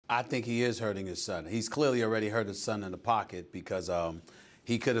I think he is hurting his son. He's clearly already hurt his son in the pocket because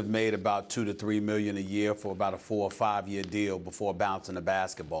he could have made about $2 to $3 million a year for about a 4 or 5 year deal before bouncing to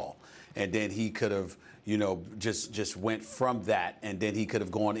basketball, and then he could have, just went from that, and then he could have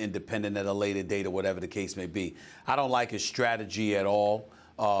gone independent at a later date or whatever the case may be. I don't like his strategy at all.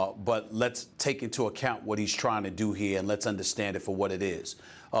 But let's take into account what he's trying to do here, and let's understand it for what it is.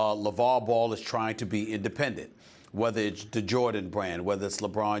 LaVar Ball is trying to be independent, whether it's the Jordan brand, whether it's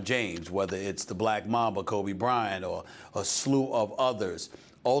LeBron James, whether it's the Black Mamba, Kobe Bryant, or a slew of others.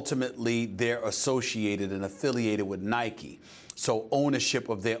 Ultimately, they're associated and affiliated with Nike. So ownership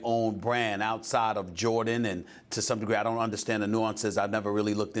of their own brand outside of Jordan, and to some degree, I don't understand the nuances. I've never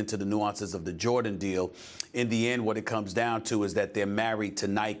really looked into the nuances of the Jordan deal. In the end, what it comes down to is that they're married to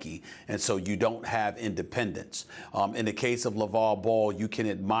Nike, and so you don't have independence. In the case of LaVar Ball, you can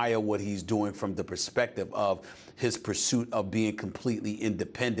admire what he's doing from the perspective of his pursuit of being completely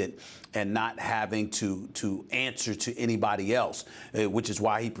independent and not having to answer to anybody else, which is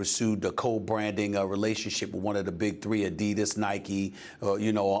why he pursued the co-branding relationship with one of the big three, Adidas, Nike,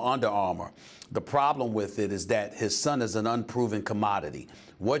 or Under Armour. The problem with it is that his son is an unproven commodity.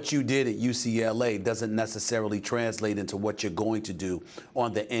 What you did at UCLA doesn't necessarily translate into what you're going to do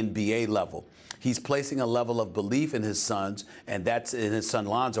on the NBA level. He's placing a level of belief in his sons, and that's in his son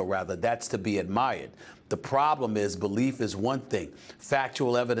Lonzo, rather. That's to be admired. The problem is belief is one thing.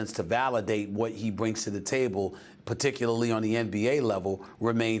 Factual evidence to validate what he brings to the table, particularly on the NBA level,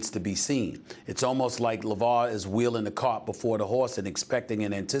 remains to be seen. It's almost like LaVar is wheeling the cart before the horse and expecting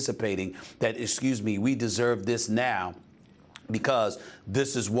and anticipating that, we deserve this now, because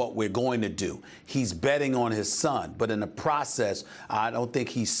this is what we're going to do. He's betting on his son, but in the process, I don't think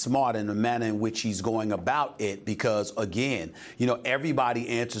he's smart in the manner in which he's going about it, because, again, everybody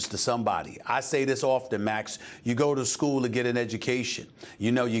answers to somebody. I say this often, Max. You go to school to get an education.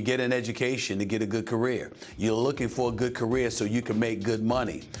 You get an education to get a good career. You're looking for a good career so you can make good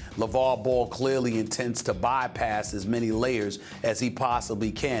money. LaVar Ball clearly intends to bypass as many layers as he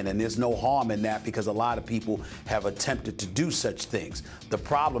possibly can, and there's no harm in that, because a lot of people have attempted to do such things. The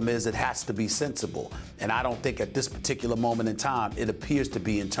problem is it has to be sensible, and I don't think at this particular moment in time it appears to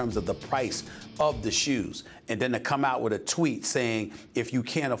be, in terms of the price of the shoes. And then to come out with a tweet saying, if you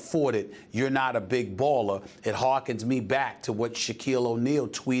can't afford it, you're not a big baller, it harkens me back to what Shaquille O'Neal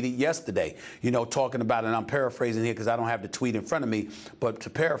tweeted yesterday, talking about, and I'm paraphrasing here because I don't have the tweet in front of me, but to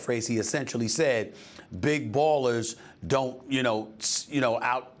paraphrase, he essentially said, big ballers don't, I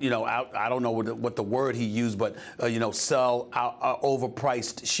don't know what the word he used, but, sell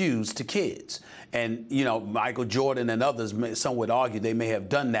overpriced shoes to kids. And, Michael Jordan and others, some would argue they may have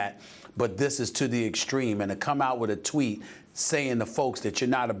done that, but this is to the extreme. And to come out with a tweet saying to folks that you're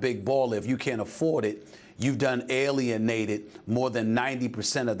not a big baller if you can't afford it, you've done alienated more than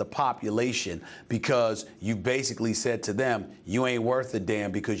 90% of the population, because you basically said to them, you ain't worth a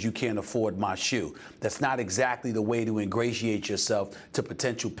damn because you can't afford my shoe. That's not exactly the way to ingratiate yourself to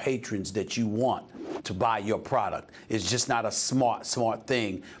potential patrons that you want to buy your product. It's just not a smart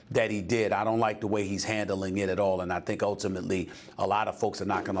thing that he did. I don't like the way he's handling it at all, and I think ultimately a lot of folks are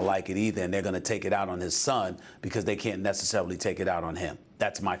not going to like it either, and they're going to take it out on his son because they can't necessarily take it out on him.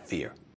 That's my fear.